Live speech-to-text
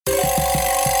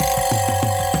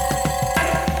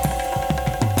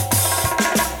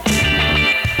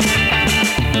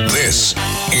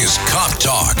is Cop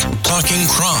Talk, talking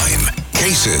crime,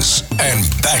 cases, and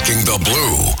backing the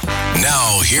blue.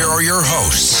 Now, here are your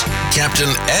hosts, Captain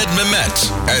Ed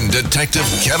Mehmet and Detective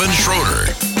Kevin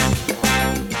Schroeder.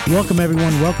 Welcome,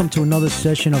 everyone. Welcome to another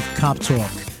session of Cop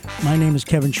Talk. My name is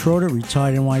Kevin Schroeder,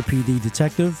 retired NYPD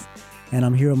detective, and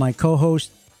I'm here with my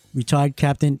co-host, retired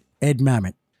Captain Ed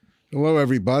Mehmet. Hello,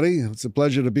 everybody. It's a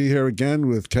pleasure to be here again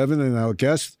with Kevin and our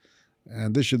guest.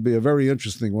 And this should be a very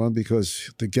interesting one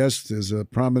because the guest is a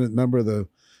prominent member of the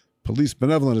Police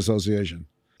Benevolent Association.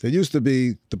 There used to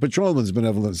be the Patrolmen's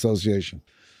Benevolent Association.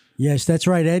 Yes, that's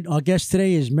right, Ed. Our guest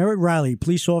today is Merritt Riley,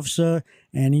 police officer,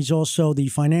 and he's also the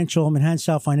Manhattan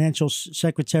South Financial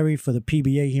Secretary for the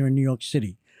PBA here in New York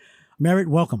City. Merritt,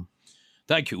 welcome.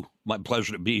 Thank you. My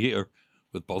pleasure to be here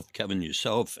with both Kevin,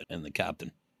 yourself, and the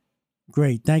captain.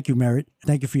 Great. Thank you, Merritt.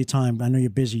 Thank you for your time. I know you're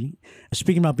busy.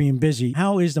 Speaking about being busy,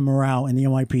 how is the morale in the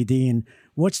NYPD, and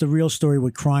what's the real story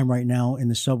with crime right now in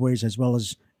the subways as well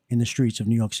as in the streets of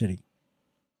New York City?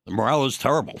 The morale is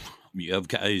terrible. You have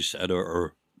guys that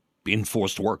are being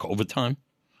forced to work overtime,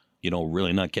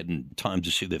 really not getting time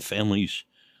to see their families,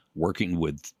 working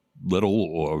with little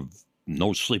or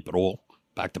no sleep at all,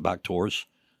 back-to-back tours,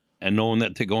 and knowing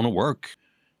that they're going to work.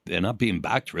 They're not being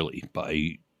backed, really,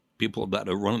 by people that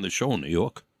are running the show in New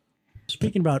York.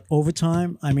 Speaking about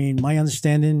overtime, my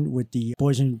understanding with the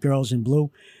boys and girls in blue,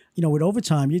 with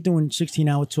overtime, you're doing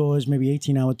 16-hour tours, maybe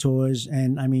 18-hour tours,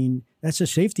 and that's a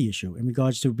safety issue in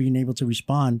regards to being able to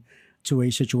respond to a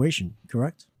situation,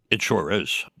 correct? It sure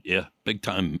is. Yeah,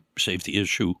 big-time safety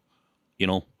issue.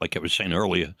 Like I was saying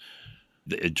earlier,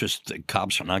 the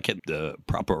cops are not getting the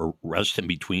proper rest in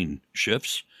between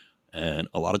shifts, and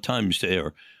a lot of times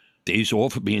their days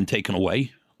off are being taken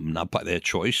away. Not by their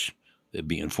choice. They're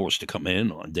being forced to come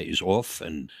in on days off,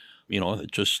 and,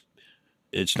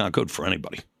 it's not good for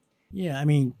anybody. Yeah,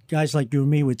 guys like you and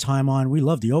me with time on, we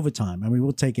love the overtime.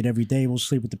 We'll take it every day. We'll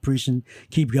sleep with the precinct,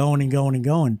 keep going and going and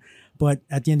going. But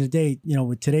at the end of the day,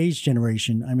 with today's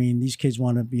generation, these kids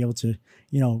want to be able to,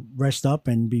 rest up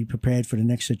and be prepared for the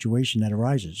next situation that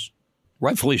arises.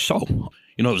 Rightfully so.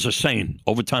 There's a saying,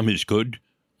 overtime is good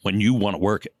when you want to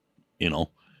work it.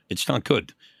 It's not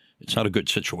good. It's not a good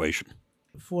situation.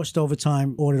 Forced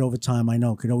overtime, ordered overtime, I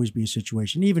know, could always be a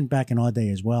situation, even back in our day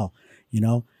as well,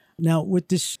 Now, with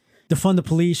this defund the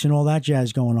police and all that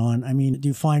jazz going on, do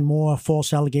you find more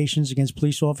false allegations against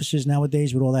police officers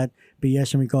nowadays with all that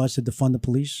BS in regards to defund the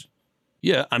police?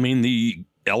 Yeah, the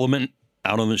element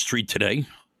out on the street today,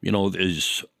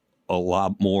 there's a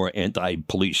lot more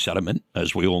anti-police sentiment,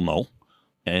 as we all know,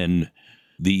 and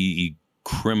the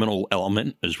criminal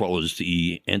element as well as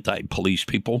the anti-police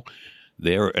people,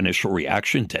 their initial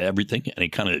reaction to everything, any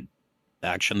kind of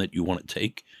action that you want to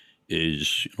take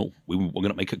is, we're going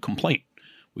to make a complaint.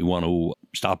 We want to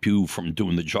stop you from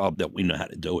doing the job that we know how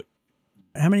to do it.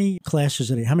 How many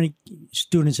how many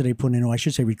students are they putting in, or I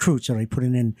should say recruits, are they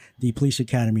putting in the police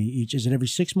academy each? Is it every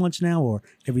 6 months now or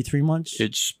every 3 months?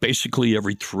 It's basically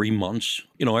every 3 months.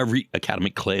 Every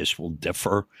academic class will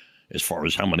differ as far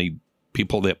as how many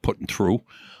people they're putting through,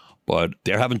 but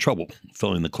they're having trouble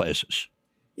filling the classes.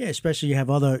 Yeah, especially you have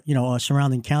other,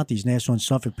 surrounding counties, Nassau and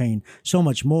Suffolk, paying so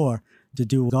much more to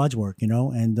do God's work,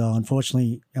 and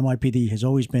unfortunately, NYPD has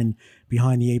always been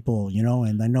behind the eight ball,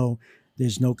 and I know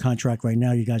there's no contract right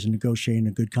now. You guys are negotiating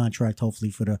a good contract,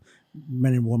 hopefully, for the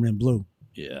men and women in blue.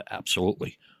 Yeah,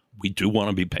 absolutely. We do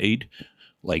want to be paid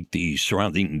like the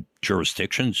surrounding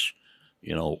jurisdictions,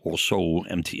 also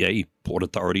MTA, Port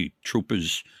Authority,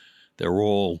 troopers. They're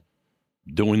all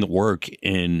doing the work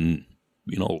in,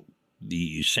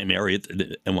 the same area that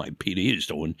the NYPD is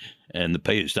doing, and the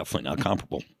pay is definitely not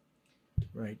comparable.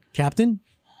 Right. Captain?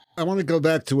 I want to go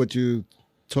back to what you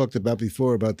talked about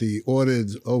before about the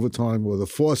ordered overtime or the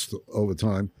forced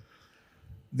overtime.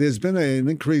 There's been an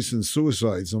increase in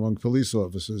suicides among police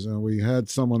officers, and we had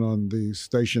someone on the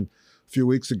station a few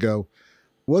weeks ago.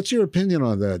 What's your opinion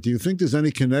on that? Do you think there's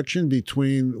any connection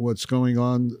between what's going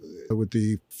on with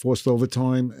the forced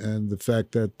overtime and the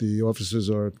fact that the officers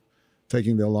are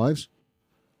taking their lives?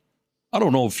 I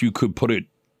don't know if you could put it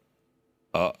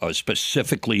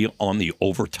specifically on the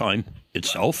overtime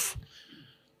itself,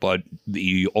 but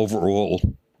the overall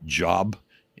job,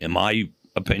 in my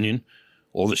opinion,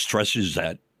 all the stresses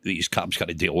that these cops got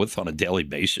to deal with on a daily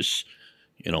basis,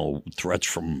 threats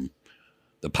from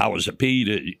the powers that be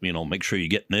to, make sure you're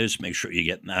getting this, make sure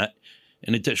you're getting that.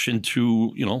 In addition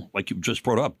to, like you just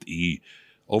brought up, the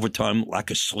overtime,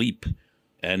 lack of sleep,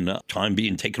 and time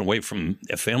being taken away from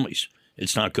their families.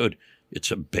 It's not good. It's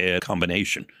a bad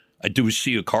combination. I do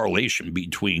see a correlation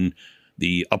between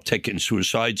the uptick in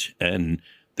suicides and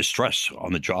the stress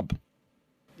on the job.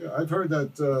 Yeah, I've heard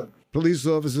that police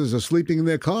officers are sleeping in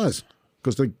their cars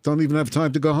because they don't even have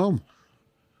time to go home.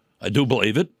 I do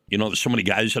believe it. There's so many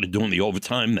guys that are doing the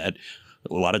overtime that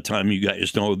a lot of time, you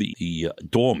guys know, the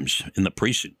dorms in the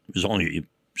precinct, there's only a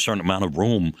certain amount of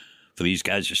room for these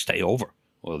guys to stay over,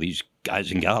 or these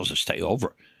guys and gals to stay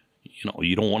over.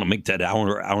 You don't want to make that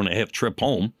hour and a half trip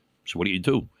home. So what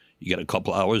do? You get a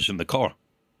couple hours in the car.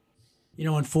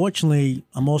 Unfortunately,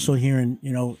 I'm also hearing,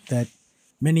 that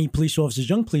many police officers,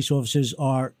 young police officers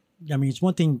are, it's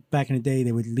one thing back in the day,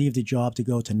 they would leave the job to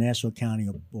go to Nassau County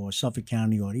or Suffolk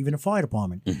County or even a fire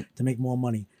department to make more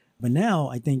money. But now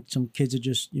I think some kids are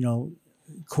just,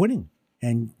 quitting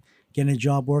and getting a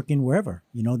job working wherever.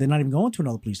 They're not even going to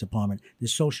another police department. They're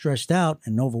so stressed out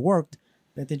and overworked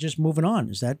that they're just moving on.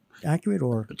 Is that accurate?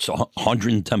 Or it's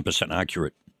 110%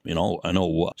 accurate. I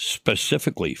know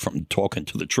specifically from talking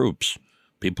to the troops,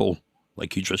 people,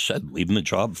 like you just said, leaving the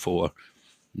job for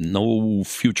no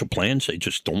future plans. They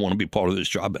just don't want to be part of this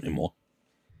job anymore.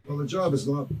 Well, the job is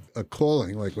not a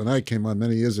calling. Like when I came on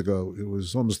many years ago, it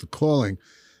was almost a calling,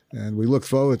 and we looked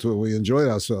forward to it. We enjoyed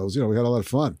ourselves. We had a lot of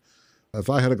fun. If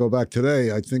I had to go back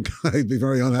today, I think I'd be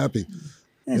very unhappy.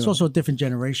 And it's also a different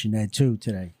generation, Ed, too,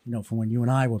 today, from when you and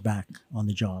I were back on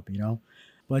the job,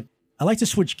 But I'd like to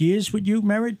switch gears with you,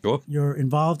 Merritt. Sure. You're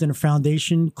involved in a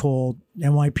foundation called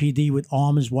NYPD with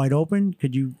Arms Wide Open.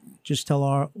 Could you just tell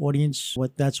our audience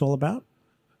what that's all about?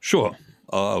 Sure.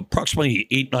 Approximately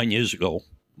 8-9 years ago,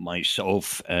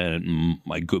 myself and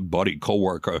my good buddy,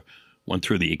 coworker, went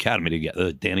through the academy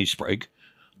together, Danny Sprague.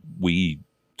 We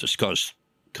discussed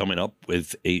coming up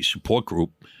with a support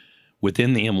group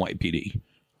within the NYPD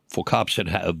for cops that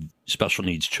have special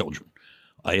needs children.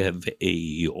 I have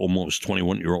a almost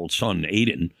 21-year-old son,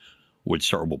 Aiden, with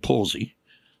cerebral palsy.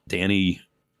 Danny,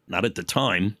 not at the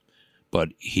time, but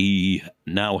he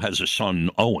now has a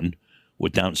son, Owen,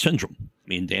 with Down syndrome.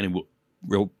 Me and Danny were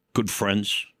real good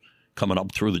friends coming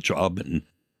up through the job. And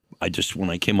when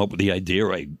I came up with the idea,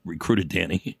 I recruited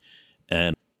Danny.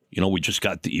 And,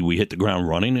 we hit the ground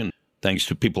running. And thanks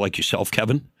to people like yourself,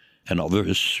 Kevin, and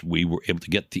others, we were able to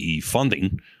get the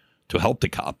funding to help the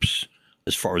cops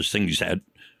as far as things that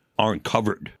aren't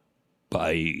covered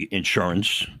by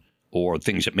insurance or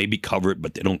things that may be covered,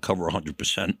 but they don't cover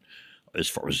 100%. As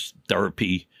far as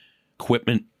therapy,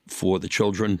 equipment for the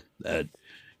children that,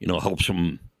 helps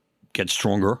them get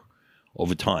stronger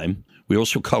over time. We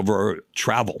also cover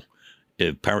travel.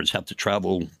 If parents have to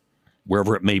travel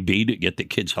wherever it may be to get the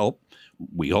kids help,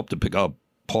 we hope to pick up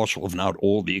partial, if not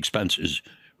all, the expenses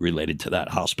related to that,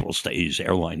 hospital stays,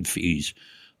 airline fees.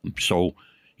 So,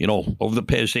 over the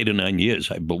past 8 or 9 years,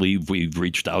 I believe we've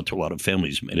reached out to a lot of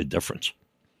families and made a difference.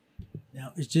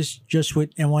 Now, is this just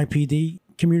with NYPD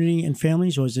community and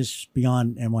families, or is this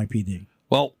beyond NYPD?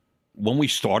 Well, when we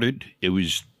started, it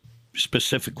was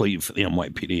specifically for the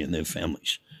NYPD and their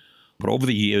families. But over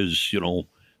the years,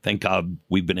 thank God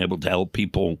we've been able to help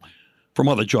people from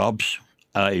other jobs.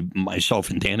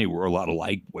 Myself and Danny were a lot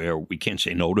alike, where we can't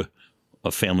say no to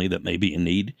a family that may be in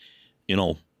need.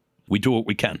 We do what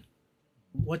we can.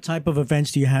 What type of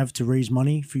events do you have to raise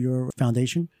money for your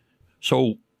foundation?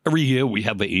 So every year we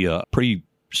have a pretty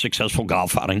successful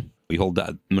golf outing. We hold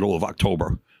that middle of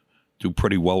October. Do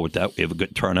pretty well with that. We have a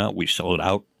good turnout. We sell it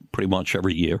out pretty much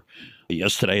every year.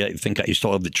 Yesterday, I think I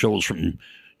still have the chills from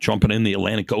jumping in the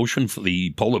Atlantic Ocean for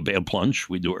the polar bear plunge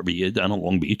we do every year down at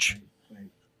Long Beach.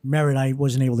 Merritt, I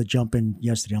wasn't able to jump in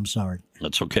yesterday. I'm sorry.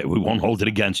 That's okay. We won't hold it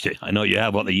against you. I know you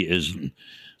have other years, and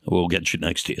we'll get you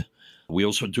next year. We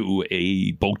also do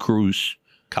a boat cruise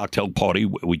cocktail party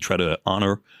where we try to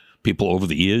honor people over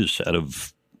the years that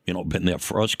have, been there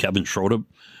for us. Kevin Schroeder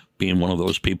being one of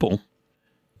those people.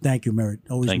 Thank you, Merritt.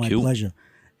 Always Thank my you. pleasure.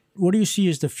 What do you see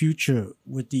as the future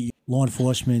with the law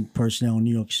enforcement personnel in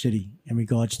New York City in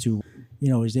regards to,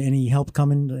 is there any help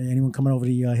coming, anyone coming over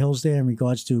the hills there in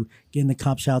regards to getting the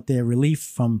cops out there, relief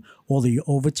from all the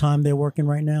overtime they're working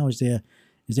right now? Is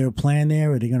there a plan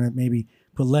there? Are they going to maybe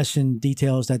put less in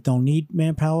details that don't need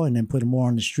manpower and then put them more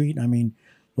on the street? I mean,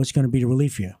 what's going to be the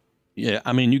relief here? Yeah,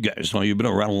 you guys know you've been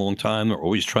around a long time. They're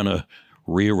always trying to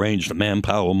rearrange the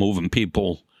manpower, moving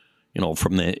people,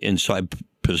 from the inside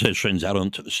positions out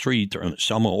onto the street during the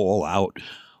summer, all out.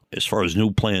 As far as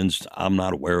new plans, I'm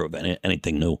not aware of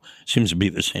anything new. Seems to be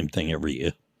the same thing every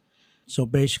year. So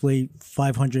basically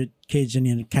 500 kids in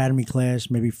the academy class,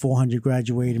 maybe 400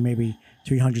 graduate, and maybe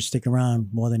 300 stick around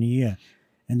more than a year.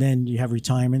 And then you have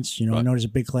retirements. I know there's a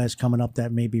big class coming up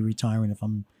that may be retiring, if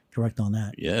I'm correct on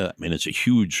that. Yeah, it's a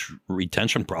huge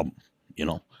retention problem,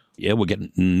 Yeah, we're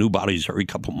getting new bodies every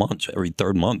couple months, every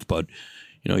third month, but,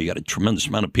 you got a tremendous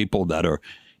amount of people that are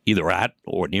either at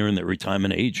or nearing their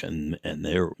retirement age, and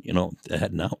they're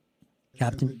heading out.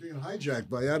 Captain? They're being hijacked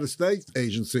by out-of-state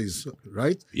agencies,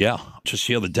 right? Yeah, just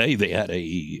the other day they had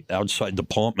a outside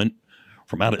department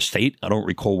from out of state. I don't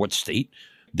recall what state.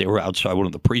 They were outside one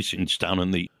of the precincts down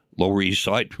in the Lower East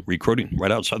Side, recruiting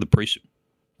right outside the precinct.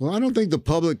 Well, I don't think the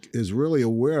public is really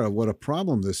aware of what a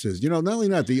problem this is. Not only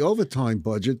that, the overtime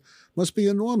budget must be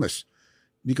enormous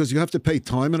because you have to pay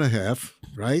time and a half,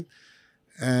 right?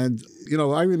 And,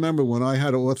 I remember when I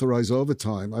had to authorize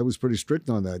overtime, I was pretty strict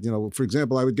on that. For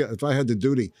example, I would get, if I had the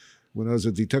duty when I was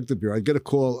at Detective Bureau, I'd get a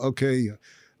call, okay,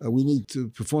 we need to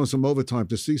perform some overtime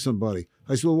to see somebody.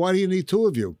 I said, well, why do you need two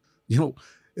of you?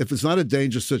 If it's not a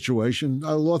dangerous situation,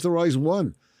 I'll authorize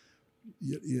one.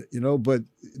 But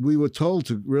we were told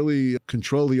to really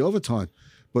control the overtime.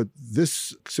 But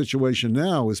this situation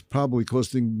now is probably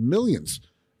costing millions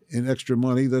in extra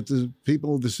money that the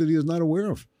people of the city is not aware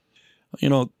of.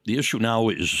 The issue now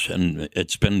is, and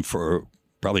it's been for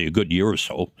probably a good year or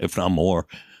so, if not more,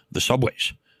 the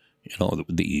subways.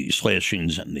 The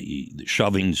slashings and the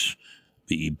shovings,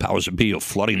 the powers that be are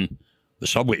flooding the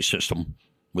subway system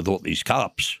with all these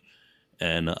cops.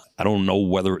 And I don't know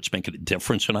whether it's making a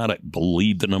difference or not. I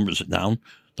believe the numbers are down.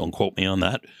 Don't quote me on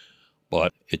that.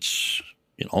 But it's,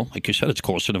 like you said, it's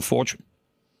costing a fortune.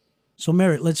 So,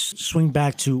 Merritt, let's swing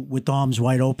back to With Arms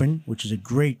Wide Open, which is a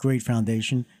great, great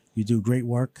foundation. You do great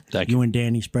work. Thank you. You and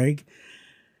Danny Sprague.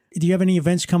 Do you have any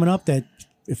events coming up that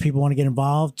if people want to get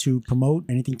involved to promote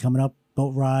anything coming up,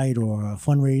 boat ride or a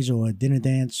fundraiser or a dinner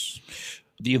dance?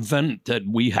 The event that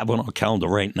we have on our calendar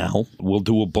right now, we'll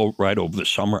do a boat ride over the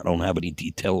summer. I don't have any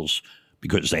details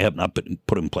because they have not been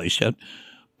put in place yet.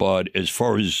 But as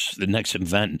far as the next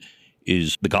event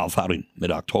is the golf outing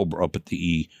mid-October up at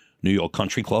the New York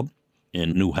Country Club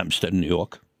in New Hempstead, New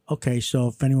York. Okay, so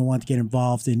if anyone wants to get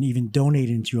involved and even donate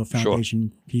into your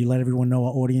foundation, Can you let everyone know,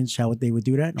 our audience, how they would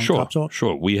do that on Cop Talk?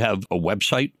 Sure. We have a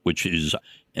website, which is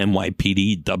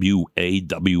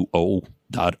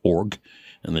nypdwawo.org,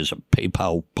 and there's a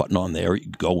PayPal button on there. You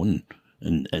can go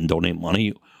and donate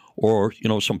money. Or,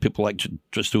 some people like to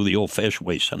just do the old-fashioned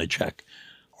way, send a check.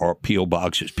 Our P.O.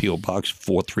 Box is P.O. Box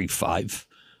 435,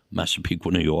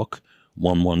 Massapequa, New York,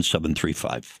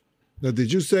 11735. Now,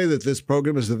 did you say that this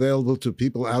program is available to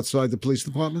people outside the police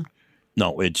department?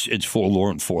 No, it's for law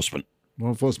enforcement. Law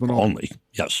enforcement only.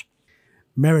 Yes.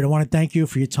 Merritt, I want to thank you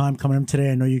for your time coming in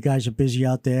today. I know you guys are busy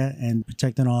out there and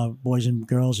protecting our boys and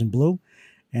girls in blue.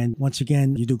 And once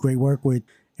again, you do great work with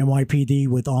NYPD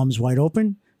With Arms Wide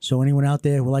Open. So anyone out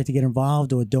there who would like to get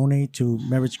involved or donate to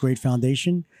Merritt's great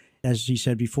foundation, as he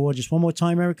said before, just one more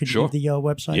time, Merritt, could you give the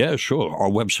website? Yeah, sure. Our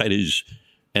website is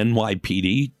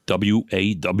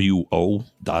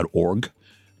nypdwawo.org,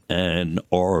 and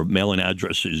our mailing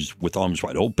address is With Arms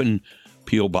Wide Open,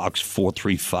 P.O. Box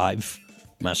 435,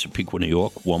 Massapequa, New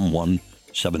York,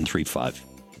 11735.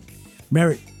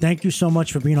 Merritt, thank you so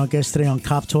much for being our guest today on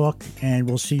Cop Talk, and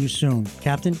we'll see you soon.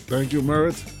 Captain? Thank you,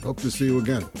 Merritt. Hope to see you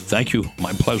again. Thank you.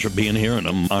 My pleasure being here, and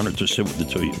I'm honored to sit with the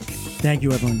two of you. Thank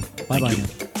you, everyone. Bye-bye.